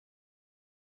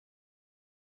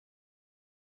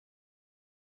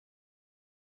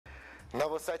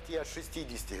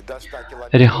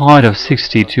At a height of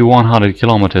 60 to 100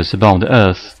 kilometers above the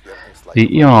Earth, the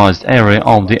ionized area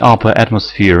of the upper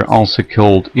atmosphere, also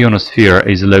called ionosphere,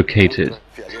 is located.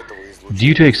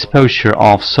 Due to exposure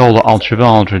of solar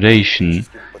ultraviolet radiation,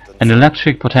 an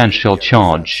electric potential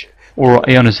charge, or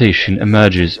ionization,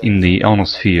 emerges in the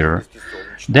ionosphere.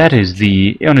 That is,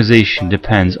 the ionization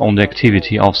depends on the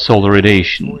activity of solar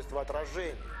radiation.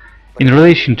 In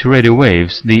relation to radio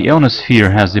waves, the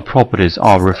ionosphere has the properties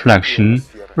of reflection,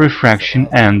 refraction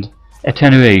and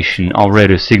attenuation of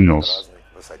radio signals.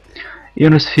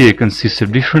 Ionosphere consists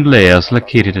of different layers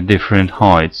located at different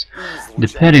heights.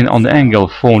 Depending on the angle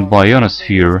formed by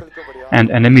ionosphere and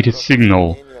an emitted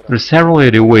signal, there are several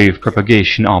radio wave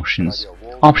propagation options.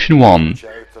 Option 1.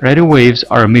 Radio waves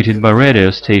are emitted by radio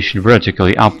station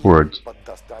vertically upward,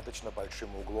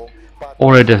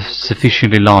 or at a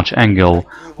sufficiently large angle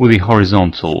with the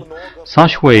horizontal.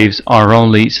 Such waves are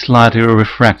only slightly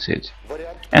refracted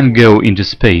and go into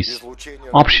space.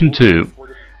 Option 2.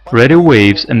 Radio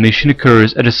waves emission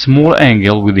occurs at a small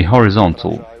angle with the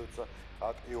horizontal.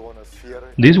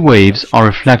 These waves are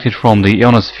reflected from the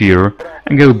ionosphere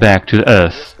and go back to the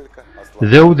Earth,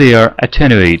 though they are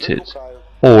attenuated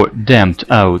or damped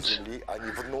out.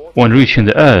 When reaching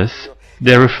the Earth,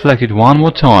 they are reflected one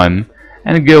more time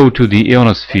and go to the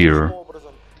ionosphere.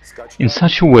 In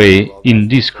such a way, in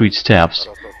discrete steps,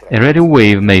 a radio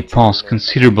wave may pass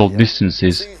considerable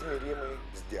distances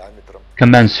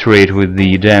commensurate with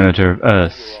the diameter of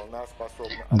Earth.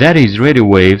 That is, radio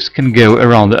waves can go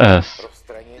around the Earth.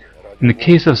 In the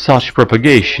case of such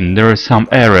propagation, there are some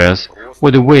areas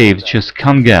where the waves just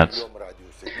can't get,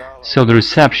 so the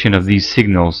reception of these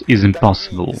signals is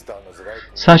impossible.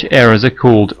 Such areas are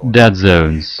called dead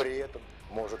zones.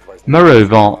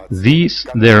 Moreover,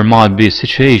 there might be a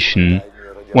situation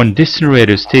when distant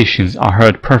radio stations are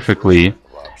heard perfectly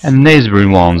and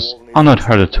neighboring ones are not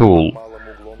heard at all.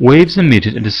 Waves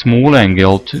emitted at a small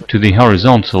angle to the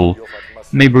horizontal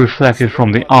may be reflected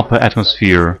from the upper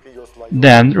atmosphere,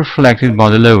 then reflected by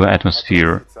the lower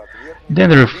atmosphere,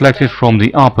 then reflected from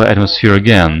the upper atmosphere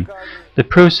again. The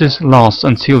process lasts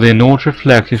until they are not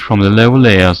reflected from the lower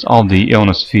layers of the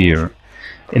ionosphere.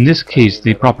 In this case,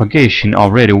 the propagation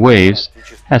of radio waves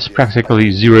has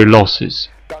practically zero losses.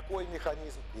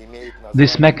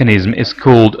 This mechanism is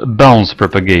called bounce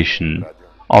propagation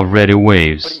of radio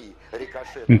waves.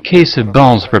 In case of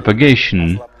bounce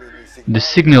propagation, the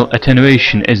signal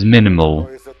attenuation is minimal.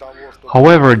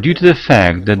 However, due to the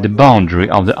fact that the boundary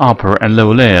of the upper and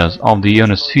lower layers of the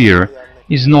ionosphere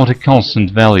is not a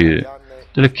constant value,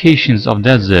 the locations of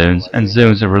dead zones and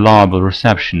zones of reliable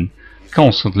reception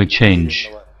constantly change.